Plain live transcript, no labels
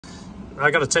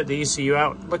I got to take the ECU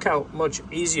out. Look how much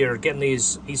easier getting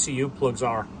these ECU plugs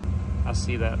are. I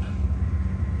see that.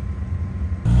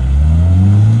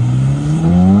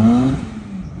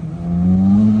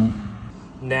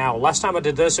 Now, last time I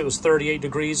did this, it was 38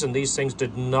 degrees, and these things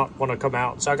did not want to come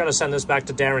out. So I got to send this back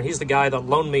to Darren. He's the guy that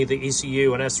loaned me the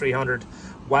ECU and S300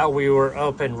 while we were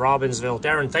up in Robbinsville.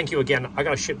 Darren, thank you again. I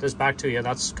got to ship this back to you.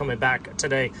 That's coming back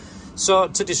today. So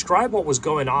to describe what was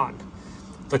going on,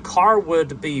 the car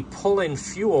would be pulling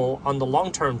fuel on the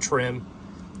long-term trim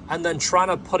and then trying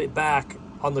to put it back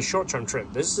on the short-term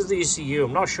trim. This is the ECU.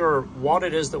 I'm not sure what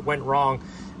it is that went wrong.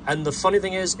 And the funny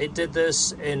thing is, it did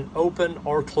this in open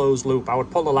or closed loop. I would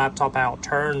pull the laptop out,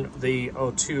 turn the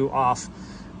O2 off,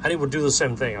 and it would do the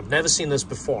same thing. I've never seen this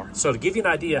before. So to give you an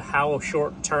idea how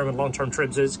short-term and long-term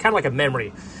trims is, it's kind of like a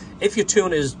memory. If your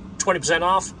tune is 20%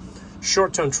 off,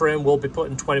 short-term trim will be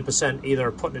putting 20%,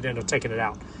 either putting it in or taking it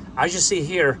out. As you see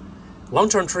here,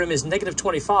 long-term trim is negative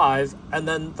 25, and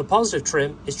then the positive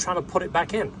trim is trying to put it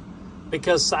back in.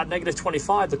 Because at negative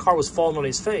 25, the car was falling on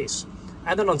its face.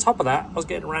 And then on top of that, I was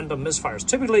getting random misfires.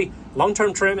 Typically,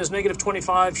 long-term trim is negative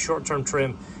 25, short-term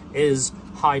trim is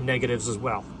high negatives as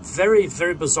well. Very,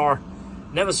 very bizarre.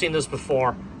 Never seen this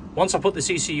before. Once I put this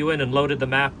ECU in and loaded the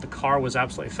map, the car was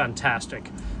absolutely fantastic.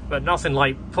 But nothing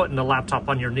like putting the laptop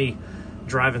on your knee,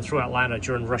 driving through Atlanta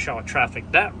during rush hour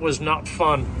traffic. That was not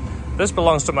fun. This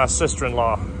belongs to my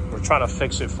sister-in-law. We're trying to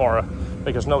fix it for her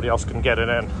because nobody else can get it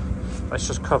in. Let's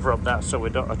just cover up that so we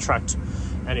don't attract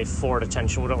any Ford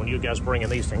attention. We don't want you guys bringing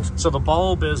these things. So the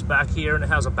bulb is back here and it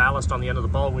has a ballast on the end of the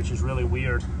bulb, which is really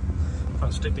weird. If I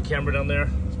stick the camera down there.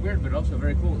 It's weird, but also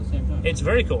very cool at the same time. It's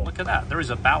very cool. Look at that. There is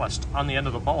a ballast on the end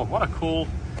of the bulb. What a cool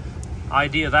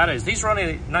idea that is. These are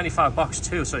only 95 bucks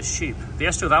too, so it's cheap. The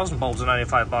S2000 bulbs are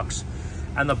 95 bucks.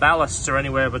 And the ballasts are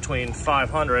anywhere between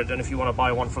 500, and if you want to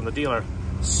buy one from the dealer,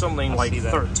 something like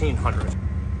 1,300.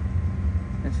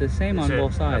 It's the same on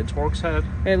both sides. Torx head?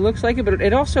 It looks like it, but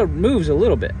it also moves a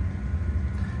little bit.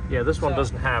 Yeah, this one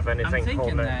doesn't have anything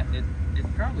holding it. I'm thinking that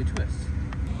it probably twists.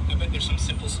 I bet there's some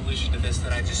simple solution to this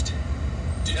that I just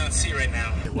do not see right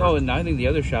now. Oh, and I think the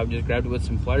other shop just grabbed it with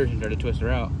some pliers and tried to twist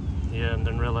her out. Yeah, and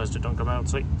then realized it don't come out.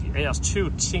 So it has two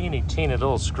teeny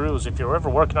little screws. If you're ever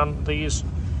working on these,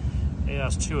 it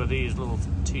has two of these little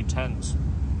T10s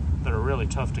that are really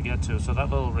tough to get to. So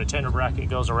that little retainer bracket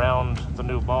goes around the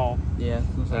new bulb. Yeah,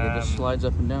 looks like it just slides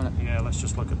up and down it. Yeah, let's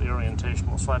just look at the orientation.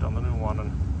 We'll slide on the new one.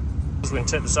 And we can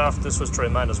take this off. This was to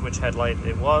remind us which headlight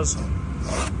it was.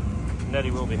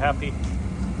 Nettie will be happy.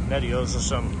 Nettie owes us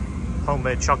some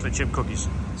homemade chocolate chip cookies.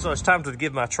 So it's time to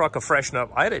give my truck a freshen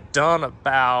up. I had it done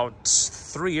about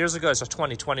 3 years ago. It's a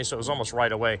 2020, so it was almost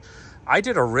right away. I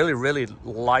did a really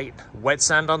light wet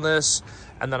sand on this,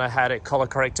 and then I had it color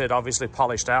corrected, obviously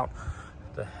polished out.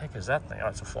 The heck is that thing? Oh,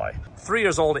 it's a fly. 3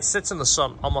 years old. It sits in the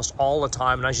sun almost all the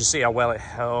time, and as you see how well it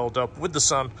held up with the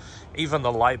sun, even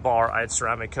the light bar I had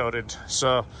ceramic coated.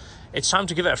 So it's time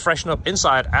to give it a freshen up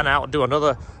inside and out, do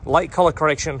another light color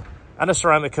correction and a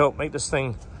ceramic coat, make this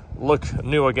thing look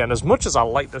new again. As much as I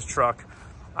like this truck,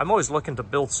 I'm always looking to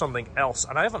build something else,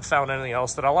 and I haven't found anything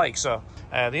else that I like. So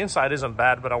the inside isn't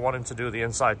bad, but I wanted to do the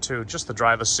inside too, just the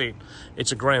driver's seat.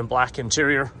 It's a gray and black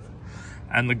interior,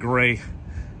 and the gray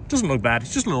doesn't look bad.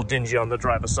 It's just a little dingy on the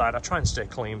driver's side. I try and stay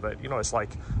clean, but you know, it's like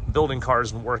building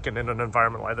cars and working in an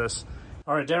environment like this.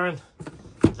 All right, Darren,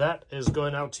 that is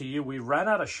going out to you. We ran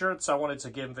out of shirts. I wanted to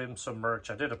give him some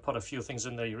merch. I did put a few things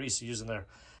in there, your ECUs in there.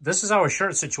 This is our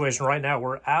shirt situation right now.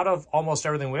 We're out of almost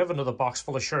everything. We have another box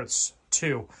full of shirts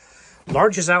too.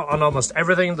 Large is out on almost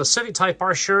everything. The City Type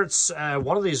R shirts,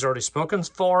 one of these is already spoken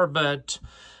for, but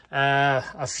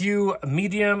a few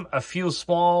medium, a few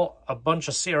small, a bunch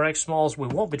of CRX smalls. We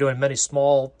won't be doing many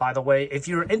small, by the way. If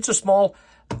you're into small,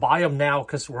 buy them now,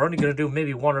 because we're only going to do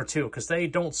maybe one or two, because they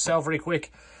don't sell very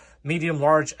quick. Medium,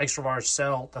 large, extra large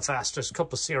sell the fastest. A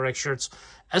couple of CRX shirts.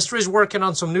 S3 is working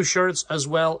on some new shirts, as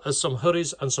well as some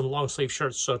hoodies and some long sleeve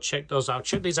shirts, so check those out.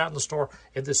 Check these out in the store.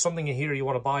 If there's something in here you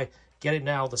want to buy, get it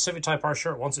now. The Civic Type R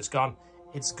shirt, once it's gone,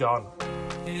 it's gone.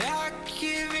 I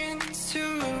give in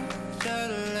to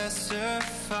the lesser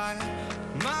fight.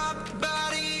 My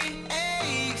body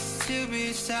aches to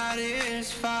be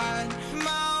satisfied.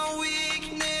 My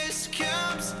weakness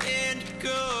comes and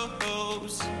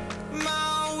goes.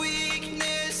 My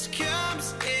weakness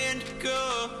comes and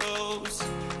goes.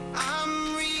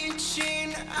 I'm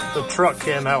reaching out. The truck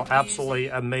came out absolutely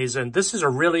amazing. This is a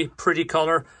really pretty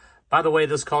color. By the way,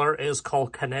 this color is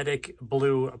called Kinetic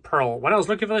Blue Pearl. When I was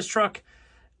looking for this truck,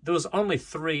 there was only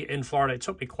 3 in Florida. It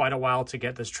took me quite a while to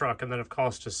get this truck, and then of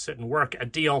course to sit and work a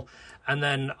deal. And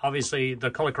then obviously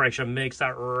the color correction makes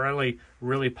that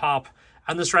really pop.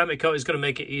 And the ceramic coat is going to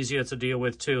make it easier to deal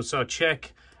with too. So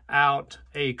check out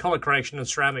a color correction and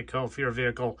ceramic coat for your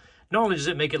vehicle. Not only does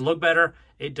it make it look better,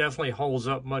 it definitely holds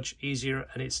up much easier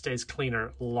and it stays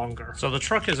cleaner longer. So the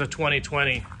truck is a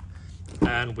 2020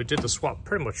 and we did the swap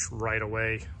pretty much right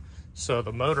away. So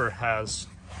the motor has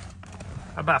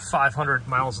about 500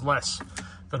 miles less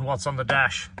than what's on the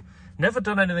dash. Never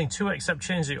done anything to it except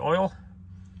change the oil.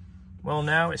 Well,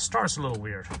 now it starts a little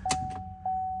weird.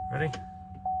 Ready?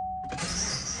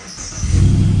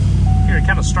 Here it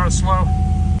kind of starts slow.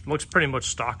 Looks pretty much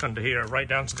stock under here, right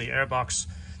down to the airbox.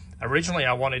 Originally,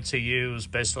 I wanted to use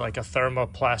basically like a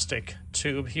thermoplastic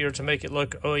tube here to make it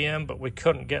look OEM, but we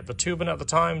couldn't get the tubing at the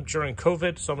time during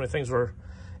COVID. So many things were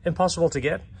impossible to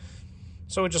get.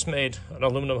 So we just made an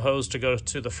aluminum hose to go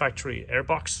to the factory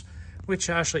airbox, which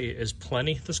actually is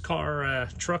plenty. This car,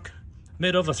 truck,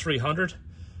 made over 300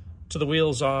 to the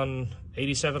wheels on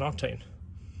 87 octane.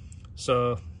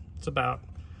 So it's about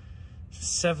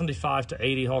 75 to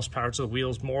 80 horsepower to the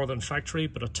wheels more than factory,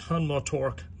 but a ton more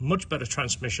torque, much better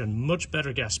transmission, much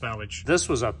better gas mileage. This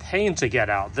was a pain to get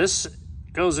out. This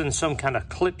goes in some kind of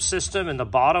clip system in the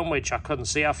bottom, which I couldn't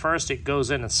see at first. It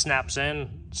goes in and snaps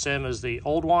in, same as the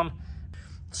old one.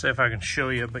 Let's see if I can show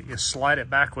you, but you slide it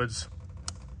backwards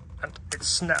and it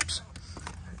snaps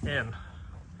in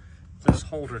this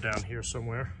holder down here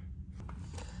somewhere.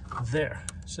 There,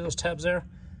 see those tabs there?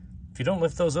 If you don't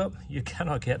lift those up, you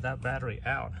cannot get that battery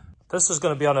out. This is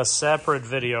going to be on a separate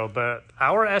video, but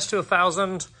our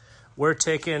S2000, we're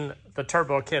taking the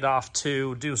turbo kit off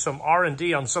to do some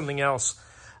R&D on something else.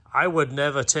 I would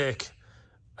never take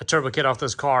a turbo kit off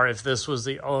this car if this was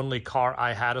the only car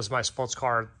I had as my sports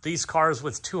car. These cars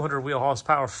with 200 wheel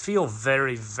horsepower feel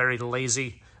very, very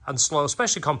lazy and slow,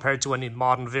 especially compared to any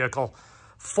modern vehicle.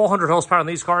 400 horsepower on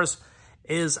these cars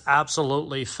is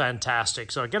absolutely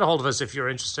fantastic. So get a hold of us if you're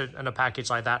interested in a package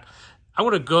like that. I'm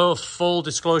going to go full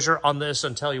disclosure on this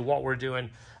and tell you what we're doing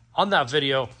on that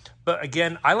video. But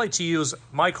again, I like to use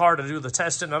my car to do the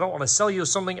testing. I don't want to sell you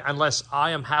something unless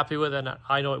I am happy with it and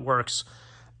I know it works.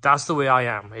 That's the way I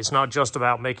am. It's not just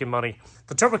about making money.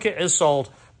 The turbo kit is sold,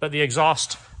 but the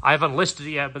exhaust, I haven't listed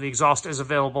it yet, but the exhaust is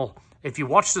available. If you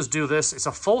watched us do this, it's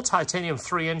a full titanium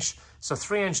 3-inch. It's a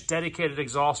 3-inch dedicated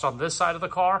exhaust on this side of the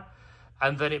car.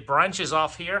 And then it branches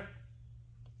off here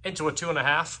into a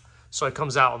 2.5. So it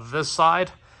comes out this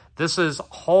side. This is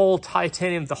whole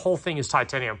titanium. The whole thing is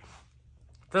titanium.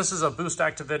 This is a boost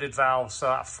activated valve.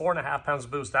 So at 4.5 pounds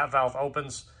boost, that valve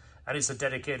opens and it's a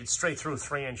dedicated straight through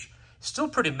 3-inch. Still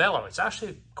pretty mellow. It's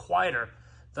actually quieter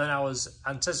than I was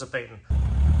anticipating.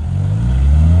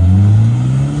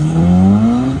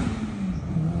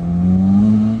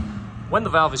 When the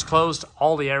valve is closed,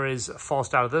 all the air is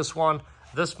forced out of this one.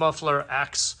 This muffler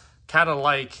acts kind of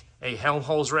like a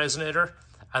Helmholtz resonator,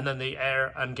 and then the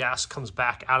air and gas comes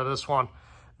back out of this one.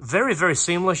 Very, very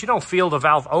seamless. You don't feel the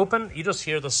valve open. You just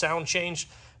hear the sound change.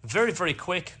 Very, very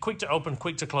quick. Quick to open,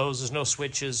 quick to close. There's no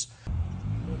switches.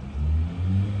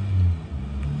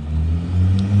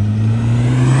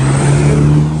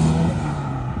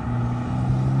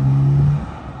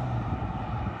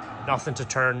 Nothing to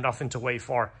turn, nothing to wait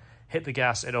for. Hit the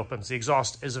gas, it opens. The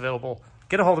exhaust is available.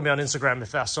 Get a hold of me on Instagram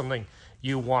if that's something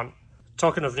you want.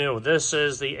 Talking of new, this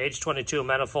is the H22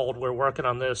 manifold. We're working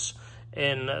on this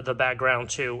in the background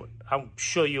too. I'll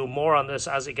show you more on this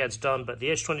as it gets done, but the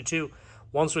H22,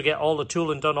 once we get all the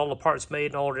tooling done, all the parts made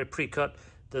and already pre-cut,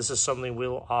 this is something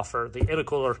we'll offer. The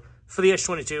intercooler for the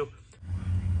H22.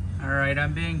 All right,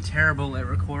 I'm being terrible at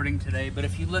recording today, but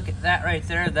if you look at that right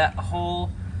there, that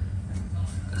hole,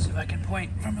 let's see if I can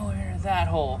point from over here, that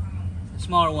hole.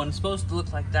 Smaller one, supposed to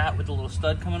look like that with a little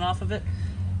stud coming off of it.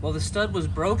 Well, the stud was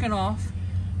broken off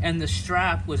and the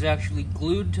strap was actually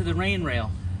glued to the rain rail.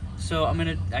 So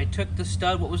I took the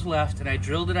stud, what was left, and I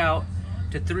drilled it out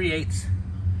to 3/8,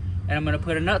 and I'm gonna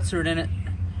put a nutsert in it,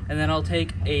 and then I'll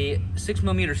take a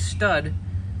 6mm stud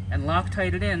and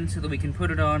Loctite it in so that we can put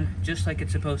it on just like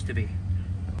it's supposed to be.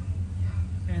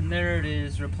 And there it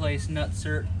is, replace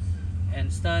nutsert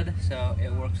and stud, so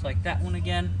it works like that one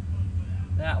again.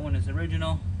 That one is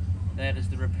original, that is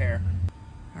the repair.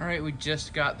 All right, we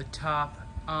just got the top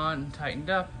on, tightened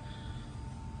up.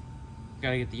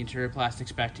 Gotta get the interior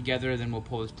plastics back together, then we'll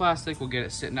pull this plastic, we'll get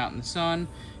it sitting out in the sun,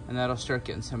 and that'll start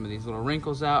getting some of these little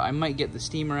wrinkles out. I might get the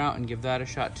steamer out and give that a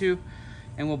shot too,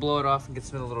 and we'll blow it off and get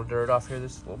some of the little dirt off here.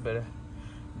 There's a little bit of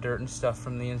dirt and stuff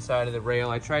from the inside of the rail.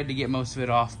 I tried to get most of it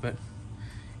off, but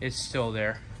it's still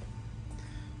there.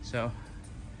 So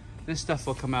this stuff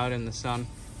will come out in the sun.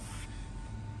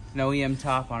 An OEM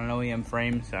top on an OEM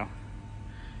frame, so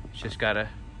it's just gotta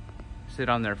sit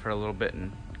on there for a little bit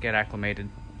and get acclimated.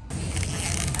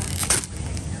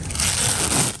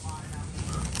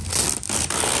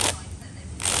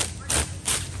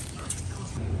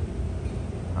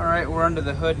 Alright, we're under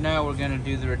the hood now. We're going to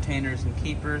do the retainers and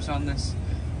keepers on this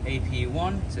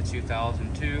AP1. It's a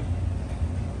 2002.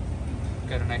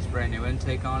 Got a nice brand new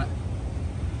intake on it.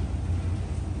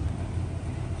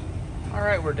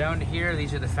 Alright, we're down to here.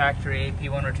 These are the factory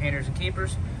AP1 retainers and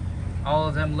keepers. All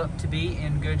of them look to be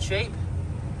in good shape,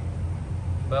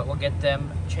 but we'll get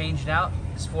them changed out.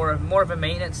 It's for more of a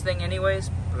maintenance thing anyways,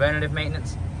 preventative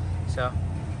maintenance. So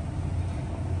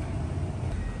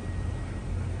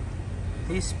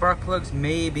these spark plugs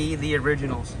may be the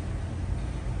originals.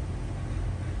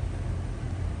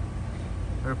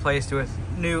 Replaced with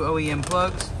new OEM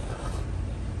plugs,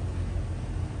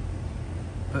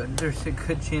 but there's a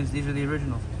good chance these are the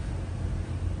originals.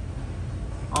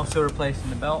 Also replacing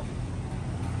the belt,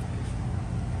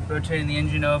 rotating the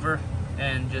engine over,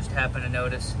 and just happened to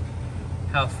notice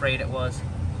how frayed it was.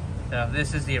 So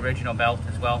this is the original belt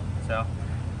as well, so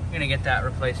I'm gonna get that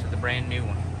replaced with a brand new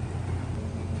one.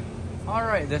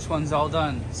 Alright, this one's all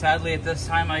done. Sadly at this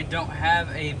time I don't have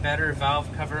a better valve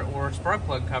cover or spark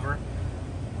plug cover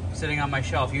sitting on my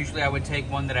shelf. Usually I would take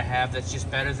one that I have that's just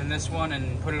better than this one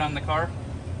and put it on the car,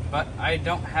 but I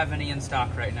don't have any in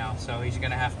stock right now, so he's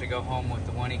gonna have to go home with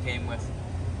the one he came with.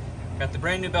 Got the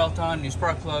brand new belt on, new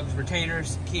spark plugs,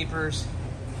 retainers, keepers,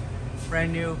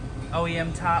 brand new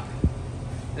OEM top.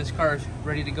 This car's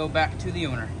ready to go back to the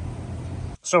owner.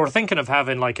 So we're thinking of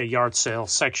having like a yard sale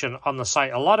section on the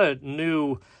site. A lot of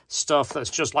new stuff that's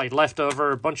just like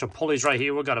leftover. A bunch of pulleys right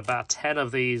here. We've got about 10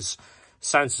 of these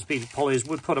Sounds of Speed pulleys.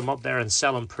 We'd put them up there and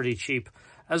sell them pretty cheap,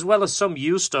 as well as some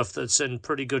used stuff that's in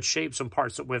pretty good shape, some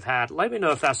parts that we've had. Let me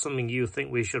know if that's something you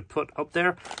think we should put up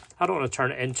there. I don't want to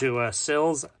turn it into a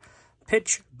sales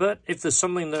pitch, but if there's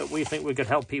something that we think we could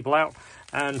help people out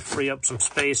and free up some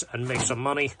space and make some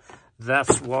money,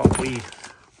 that's what we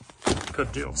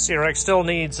could do. CRX still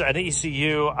needs an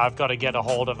ECU. I've got to get a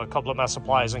hold of a couple of my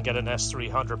supplies and get an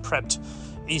S300 prepped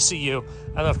ECU,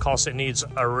 and of course it needs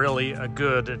a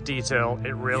good detail.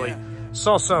 It really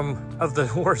saw some of the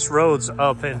worst roads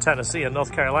up in Tennessee and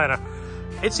North Carolina.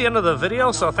 It's the end of the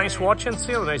video, so thanks for watching.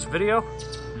 See you in the next video,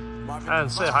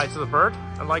 and say hi to the bird.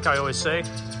 And like I always say,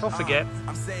 don't forget,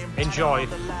 enjoy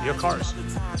your cars.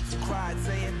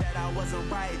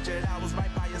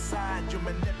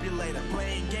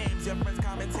 Your friends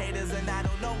commentators, and I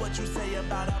don't know what you say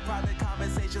about our private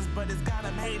conversations, but it's got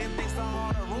them hating. Thanks to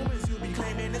all the rumors you be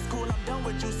claiming. It's cool, I'm done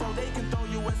with you, so they can throw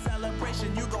you a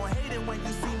celebration. You gon' hate it when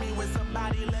you see me with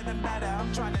somebody living better.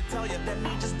 I'm trying to tell you that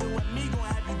me just doing me gon'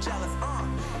 have you jealous.